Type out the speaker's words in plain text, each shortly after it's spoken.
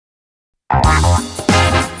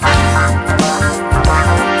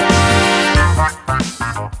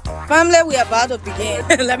Family, we are about to begin.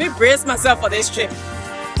 Let me brace myself for this trip.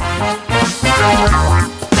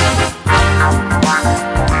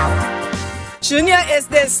 Junior is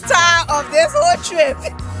the star of this whole trip.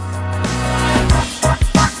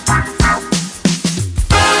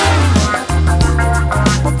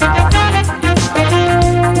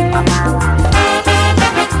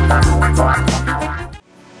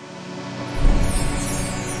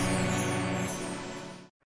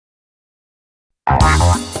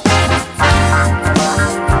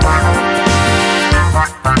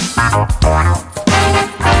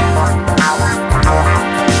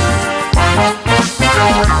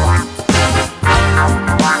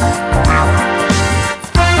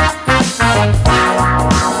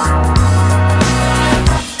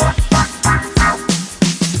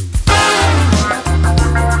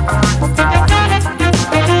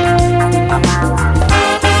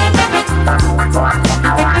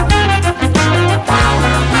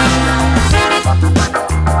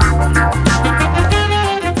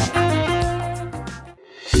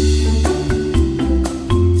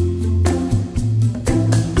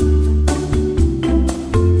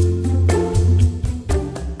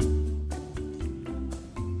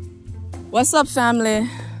 What's up, family?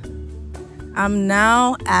 I'm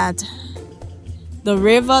now at the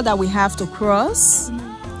river that we have to cross.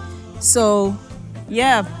 So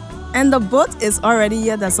yeah, and the boat is already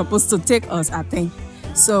here that's supposed to take us, I think.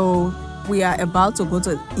 So we are about to go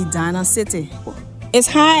to Edina city. It's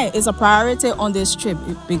high, it's a priority on this trip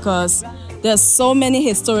because there's so many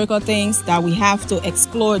historical things that we have to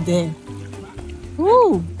explore there.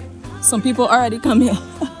 Woo! Some people already come here.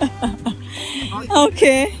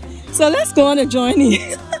 Okay. So let's go on a journey.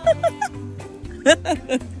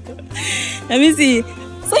 Let me see.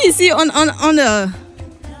 So you see on the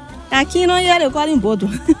Akino here they call it boat,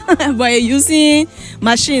 but you're using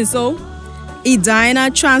machine. So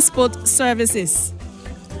Edina Transport Services.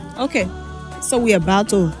 Okay. So we're about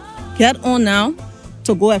to get on now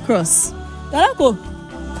to go across. Gotta go.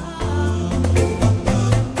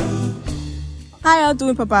 How y'all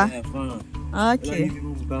doing, Papa? Yeah, fine. Okay.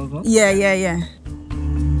 Yeah.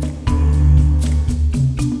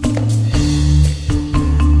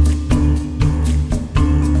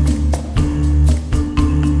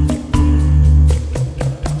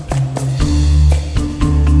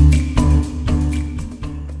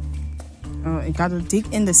 You gotta dig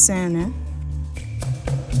in the sand, eh?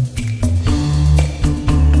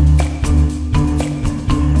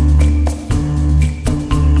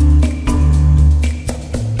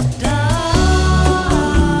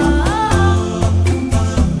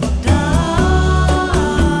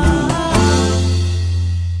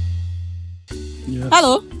 Yes.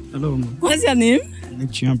 Hello. Hello. What's your name?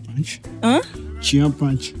 Junior Branch. Huh? Junior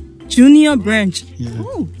Branch. Junior Branch. Yeah.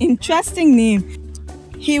 Oh, interesting name.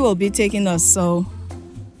 He will be taking us, so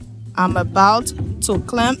I'm about to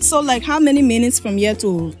climb. So like how many minutes from here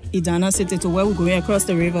to Edina city to where we're going across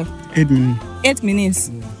the river? 8 minutes. 8 minutes.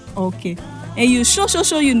 Yeah. Okay. And you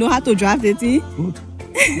sure you know how to drive the thing? Good.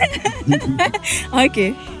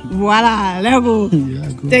 Okay. Voila. Let's go.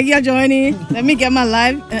 Yeah, good. Take your journey. Let me get my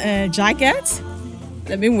life jacket.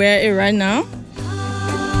 Let me wear it right now.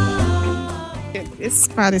 Okay, this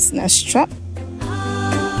part is not strapped.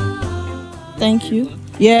 Thank you.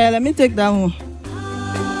 Yeah, let me take that one.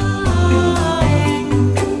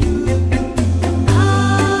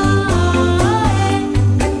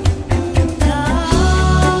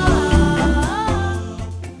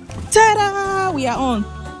 Ta-da! We are on.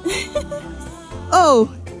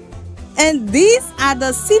 Oh, and these are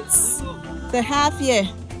the seats they have here.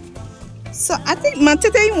 So I think my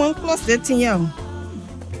tete won't close that thing here.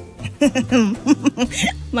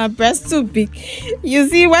 My breast too big. You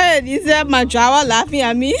see why is my driver laughing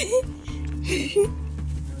at me?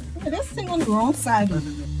 This thing on the wrong side.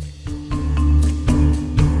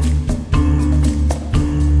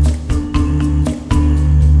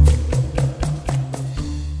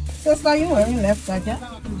 Sister, you wearing left side, yeah?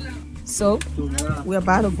 So we're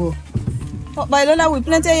about to go. Oh, but I don't know, we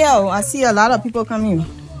plenty here. I see a lot of people coming.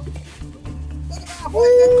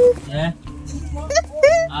 Yeah.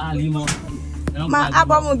 Limo. My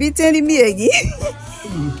abba will be telling me again.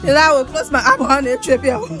 And I will close my abba on the trip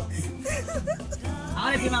here.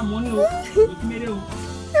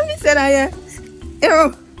 Let me sit down here.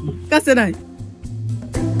 Hero, come sit down.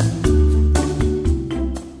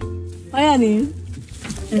 What's your name?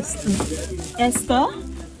 Esther. Esther?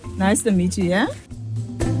 Nice to meet you, yeah?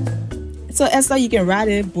 So Esther, you can ride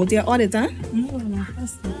a boat here all the time? No, my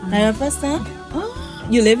first time. Your first time? Oh,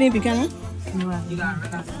 you live in Buchanan? No,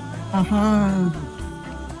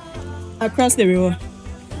 Across the river.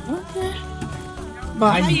 Okay.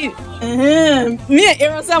 But how you? Me and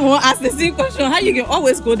Aaron won't ask the same question. How you can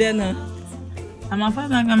always go there now? I'm a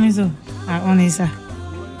father coming so. I only sir.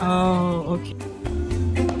 Oh, okay.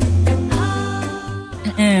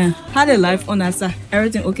 How the life on that side?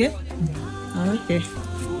 Everything okay? Okay.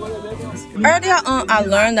 Earlier on, I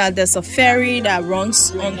learned that there's a ferry that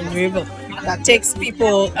runs on the river that takes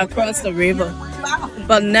people across the river.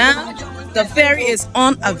 But now, the ferry is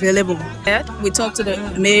unavailable. We talked to the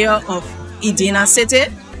mayor of Edina City,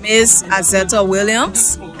 Ms. Azetta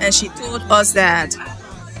Williams, and she told us that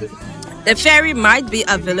the ferry might be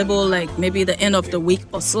available like maybe the end of the week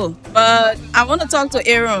or so. But I want to talk to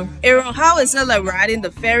Aaron. Aaron, how is it like riding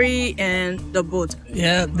the ferry and the boat?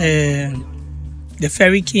 Yeah, the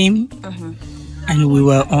ferry came and we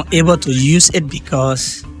were unable to use it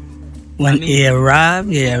because when it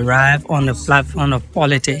arrived on the platform of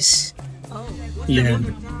politics. Yeah,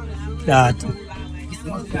 that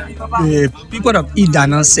the people of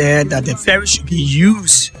Edina said that the ferry should be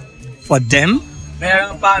used for them.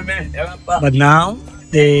 But now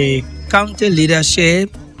the county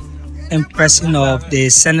leadership in person of the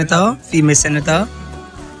senator, female senator,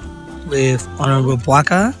 with Honorable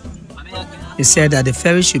Buchanan, they said that the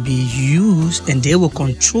ferry should be used and they will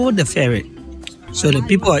control the ferry. So the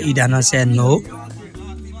people of Edina said no,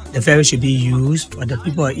 the ferry should be used for the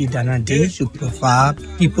people of Edina. They should provide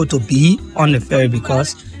people to be on the ferry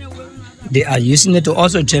because they are using it to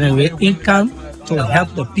also generate income to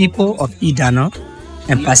help the people of Edina,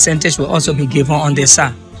 and percentage will also be given on their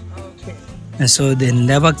side. And so they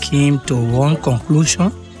never came to one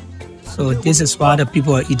conclusion. So this is why the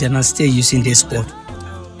people of Edina are still using this boat.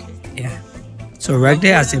 Yeah. So right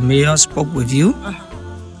there, as the mayor spoke with you,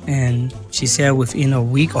 and she said within a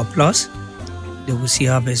week or plus, they will see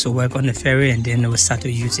how best to work on the ferry, and then they will start to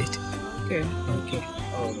use it. Okay. Okay.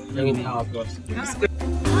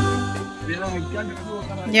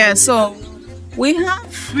 Yeah, so we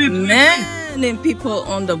have many people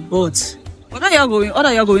on the boat. What are y'all going? What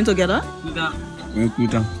are y'all going together?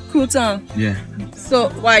 Kutan. Yeah. So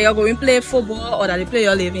why y'all going play football or that they play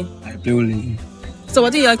your living? I play living. So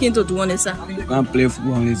what are y'all going to do on this side? I can't play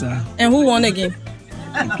football on this side. And who won the game?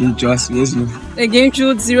 I can just yes no. The game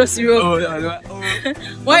shoot 0-0. Oh yeah.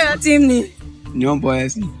 What your team need? Young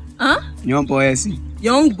Boys FC. Huh? Young Boys FC.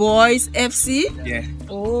 Young Boys FC? Yeah.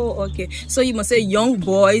 Oh, okay. So you must say Young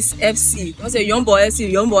Boys FC. You must say Young Boy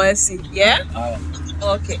FC, Young Boy FC. Yeah?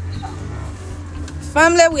 Okay.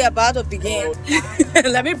 Family, we are about to begin.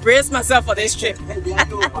 Let me brace myself for this trip.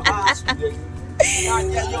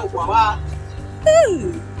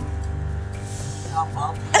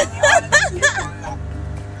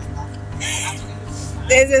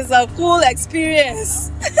 This is a cool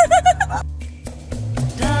experience.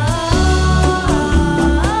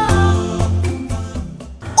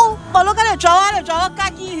 Oh, but look at the drawer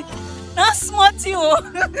kaki. Not smart too.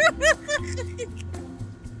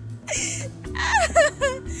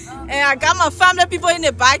 And I got my family people in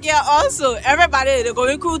the back here also. Everybody, they're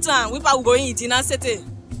going cool time. We probably going to Edina City.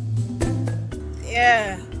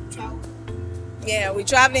 Yeah. Yeah, we're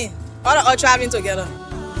traveling. All traveling together.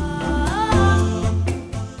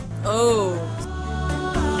 Oh.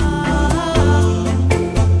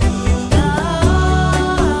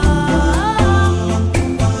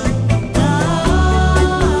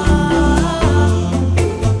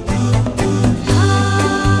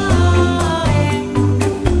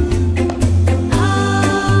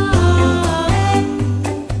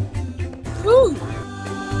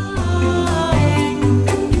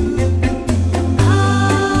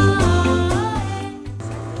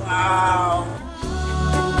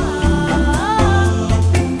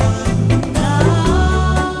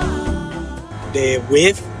 The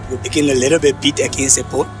wave will begin a little bit beat against the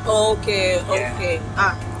boat. Okay, okay.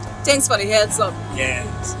 Yeah. Thanks for the heads up.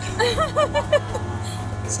 Yes.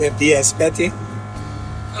 So be expecting.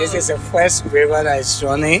 This is the first river that is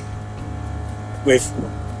running with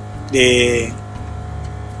the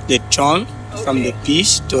churn from the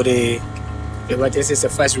beach to the river. This is the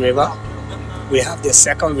first river. We have the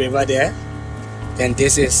second river there. Then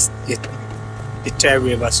this is the third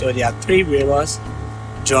river. So there are three rivers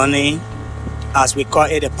joining, as we call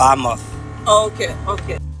it, the Barmouth. Okay,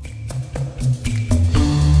 okay.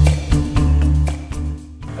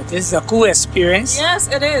 But this is a cool experience. Yes,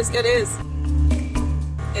 it is, it is.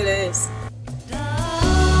 It is.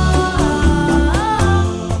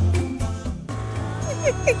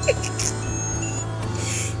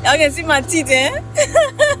 Y'all can see my teeth, eh?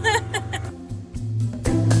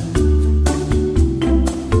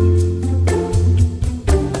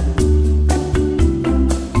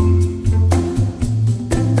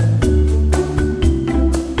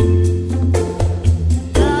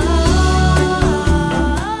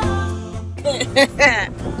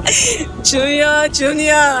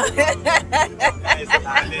 Junior.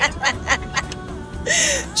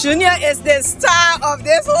 Junior is the star of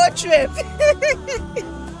this whole trip.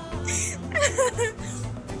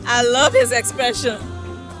 I love his expression.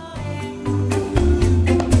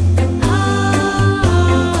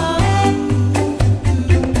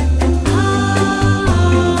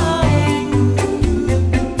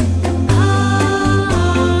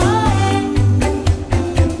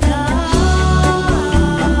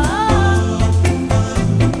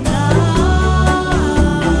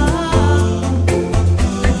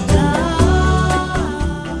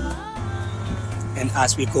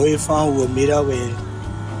 As we go from, we'll meet up with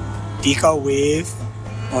bigger wave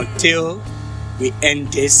until we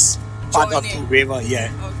end this part of the river.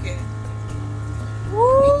 Yeah. Okay.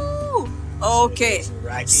 Woo! Okay.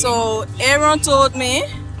 So Aaron told me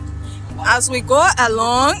as we go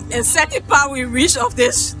along, in second part we reach of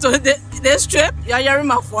this trip. You're hearing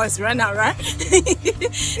my voice right now, right?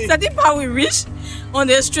 Second part we reach on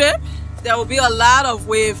this trip. There will be a lot of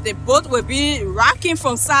waves. The boat will be rocking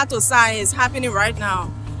from side to side. It's happening right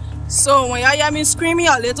now. So when y'all hear me screaming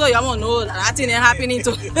a little, y'all won't know that thing is happening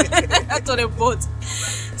to, to the boat.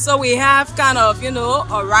 So we have kind of, you know,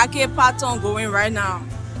 a rocket pattern going right now.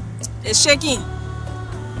 It's shaking.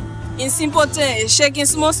 In simple thing, it's shaking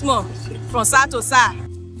small, from side to side.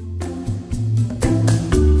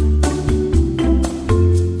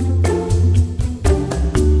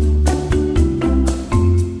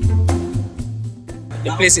 The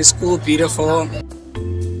place is cool, beautiful.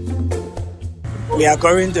 We are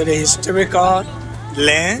going to the historical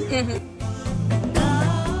land.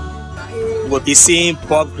 We'll be seeing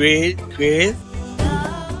Bob grave.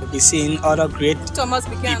 We'll be seeing other great Thomas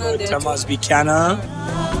Buchanan. Thomas Buchanan.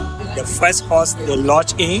 The first horse, the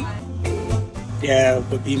Lodge Inn. Yeah,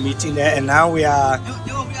 we'll be meeting there. And now we are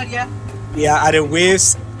at the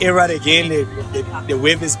waves area again. The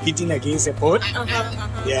wave is beating against the boat.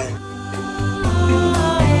 Yeah.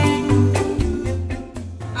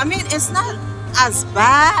 I mean, it's not as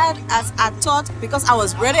bad as I thought because I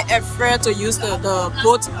was really afraid to use the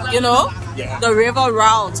boat, you know, the river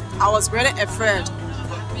route. I was really afraid.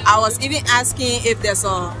 I was even asking if there's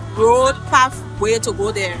a road pathway to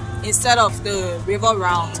go there instead of the river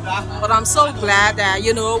route. But I'm so glad that,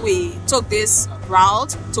 you know, we took this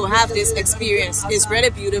route to have this experience. It's really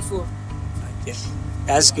beautiful.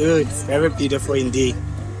 That's good. Very beautiful indeed.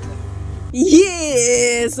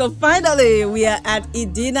 Yeah, so finally we are at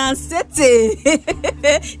Edina City.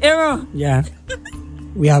 Aaron. Yeah,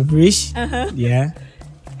 we have reached. Yeah,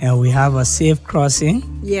 and we have a safe crossing.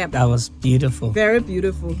 Yeah, that was beautiful. Very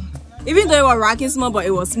beautiful. Even though it was rocking small, but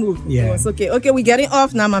it was smooth. Yeah, it was okay. Okay, we're getting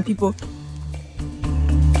off now, my people.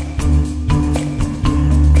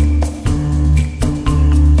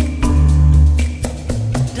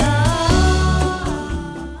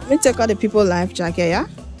 Let me take out the people life jacket, yeah.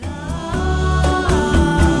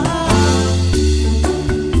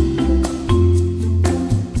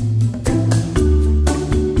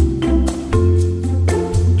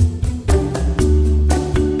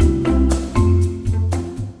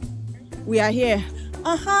 We are here.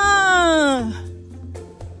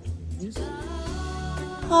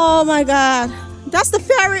 Oh my God, that's the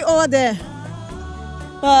ferry over there.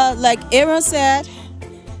 But like Aaron said,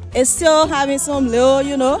 it's still having some little,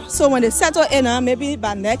 you know. So when they settle in, maybe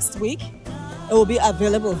by next week, it will be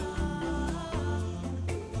available.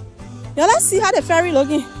 Yeah, let's see how the ferry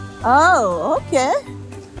looking. Oh, okay.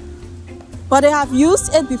 But they have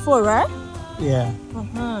used it before, right? Yeah.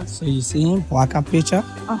 So you see Waka picture?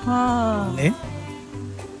 Okay.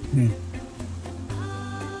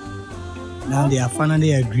 Now they have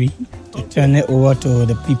finally agreed to turn it over to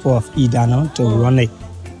the people of Edina to run it.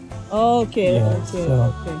 Okay. Yeah, okay.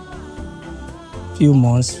 So Okay.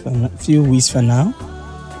 few weeks from now,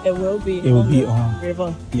 It will be. it will be on.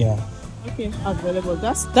 River. Yeah. Okay. Available.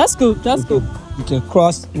 That's good. That's good. You can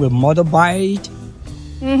cross with motorbike.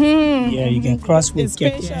 Yeah, you can cross with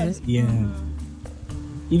spacious. Yeah.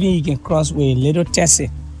 Even you can cross with little taxi.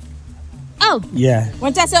 Oh. Yeah.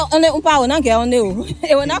 When taxi on the umpa, will not get on the.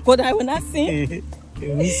 It will not go down. It will not sing.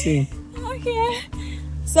 Let me see. Okay.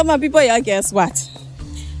 So my people, y'all, guess what?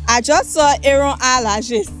 I just saw Aaron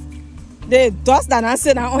eyelashes. The dust that I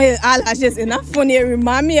said on his eyelashes is not funny. It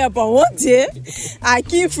remind me about one day I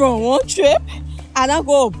came from one trip and I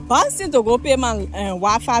go bouncing to go pay my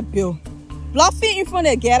Wi-Fi bill. Bluffing in front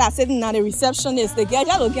of the girl that sitting now the receptionist. The girl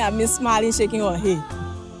just looking at me smiling, shaking her head.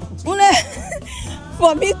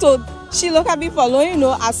 For me to, she looked at me for long, you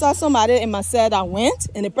know, I saw somebody in my cell that went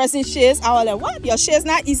and the person shares. I was like, what? Your shares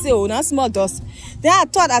not easy, oh, not small dust. Then I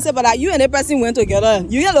thought, I said, but you and the person went together.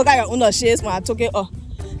 You can look at your own shares when I took it off.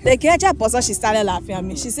 The girl just buzzed, she started laughing at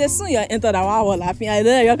me. She said, soon you enter that one, I was laughing. I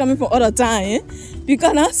know you're coming from all the time, eh?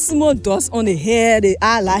 Because now small dust on the hair, the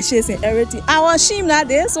eyelashes and everything. I was ashamed that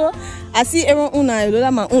day, so I see everyone I look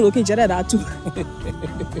at my own looking at that too.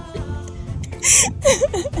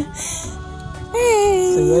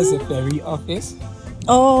 Hey. So there's a ferry office.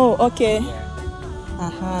 Oh, okay.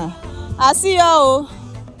 Yeah. I see y'all.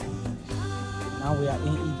 Now we are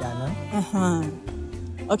in Edina.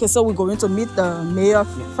 Okay, so we're going to meet the mayor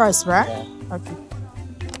first, right? Yeah. Okay.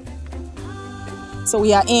 So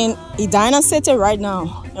we are in Edina City right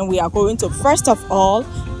now, and we are going to first of all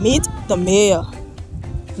meet the mayor,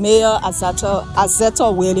 Mayor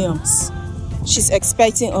Azetta Williams. She's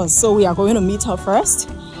expecting us, so we are going to meet her first,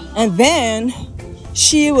 and then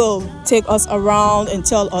she will take us around and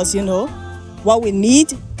tell us, you know, what we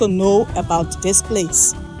need to know about this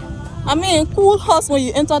place. I mean, cool house. When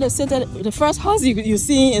you enter the city, the first house you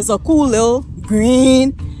see is a cool little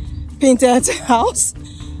green painted house.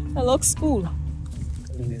 It looks cool.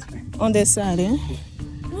 On this side, eh?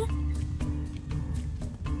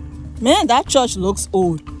 Man, that church looks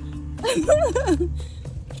old.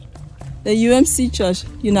 The UMC Church,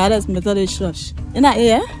 United Methodist Church. Isn't that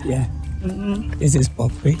here? Yeah. This is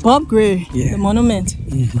Bob Gray. Bob Gray, Yeah. the monument.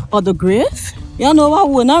 Or the grave? You know what?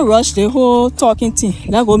 We'll not rush the whole talking thing.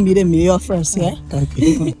 Let's go meet the mayor first, yeah?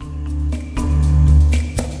 Okay.